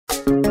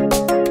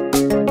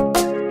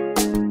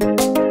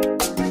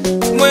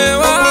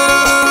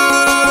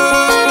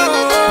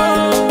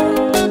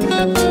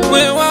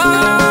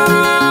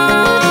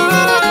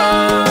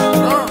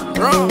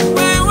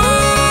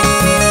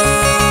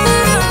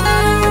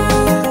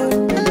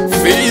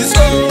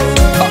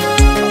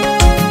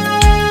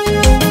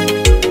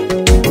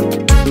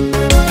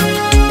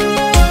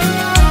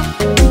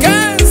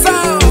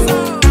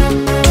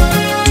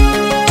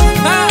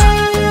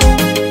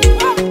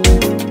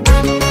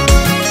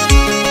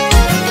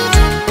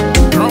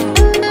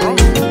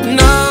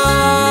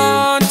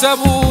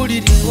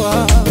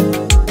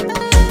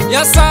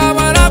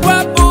yasabala gwa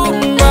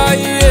bumba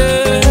ye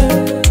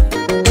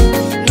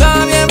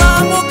ngabye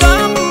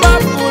bamugamba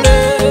bule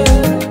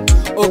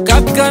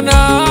okakkana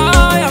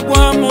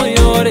yagwa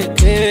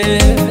muyoreke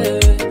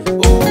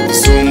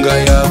nsonga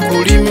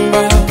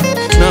yakulimba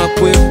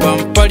nakwepa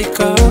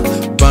mpalika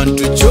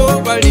bantu kyo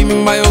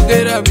balimba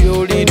yogera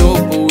byolina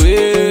okuwe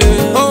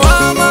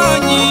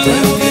owamanyi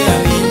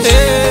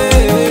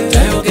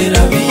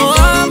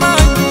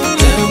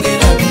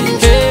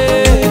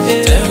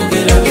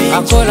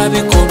akola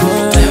bikolwa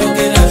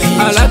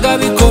alaga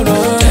bikolwa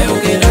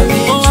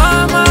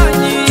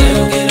owamanyi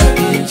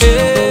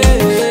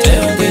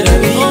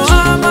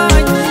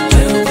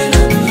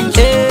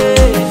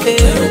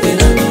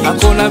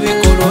akola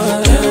bikolwa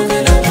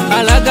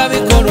alaga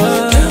bikolwa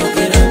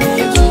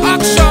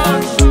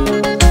action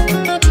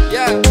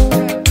yeah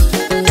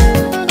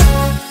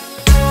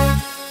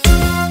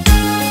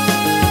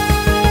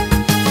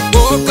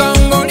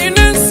okamboli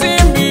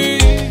n'ensimbi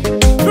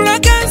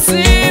tulaga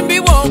ensimbi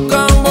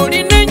wokamboli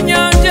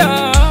n'ennyanja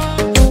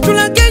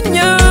tulaga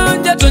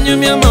ennyanja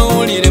tonyumya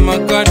mawulire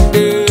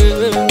makadde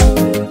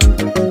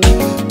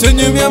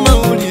tonyumya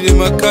mawulire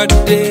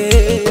makadde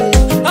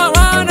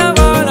abaana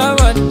baana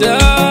badda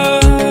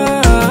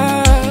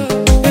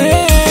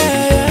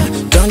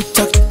don't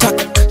talk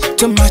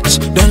too much,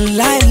 don't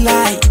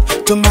lie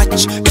too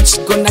much, it's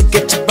gonna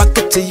get back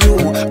to you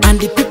and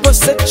the people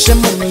say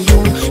shame on you.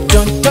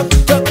 Don't talk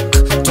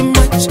too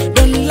much,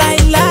 don't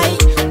lie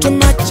too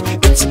much,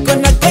 it's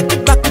gonna get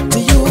back to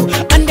you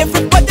and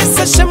everybody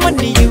say shame on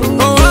you.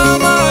 Oh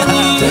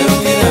amani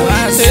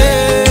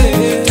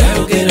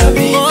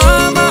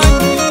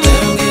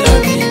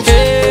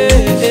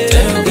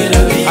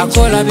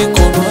akola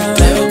bikolwa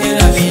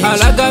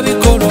alaga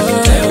bikolwa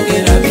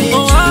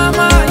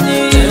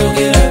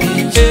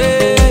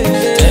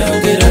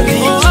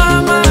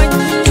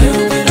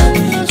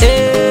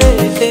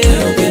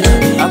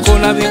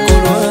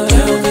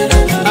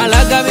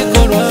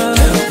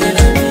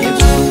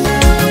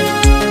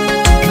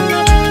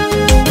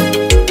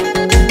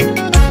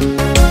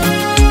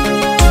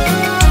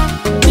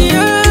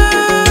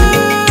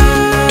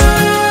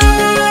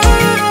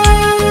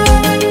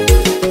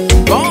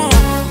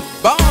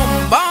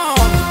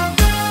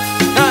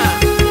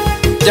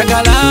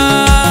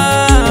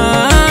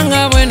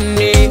jagalanga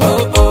bwendi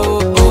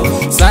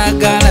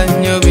sagala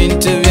nnyo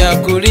bintu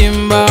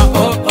byakulimba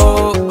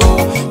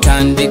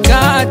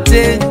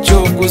tandikate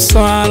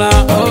kyokuswala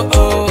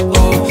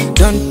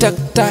don't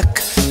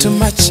talk too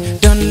much,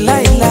 don't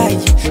lie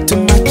too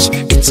much,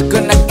 it's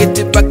gonna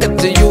get back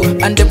to you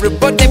and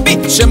everybody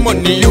be shame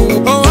on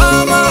you. Oh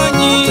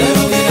amanyi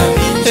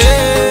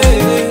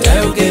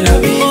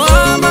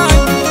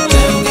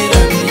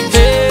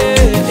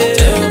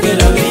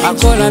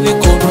akola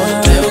bikolwa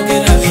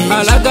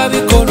alaga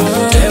bikolwa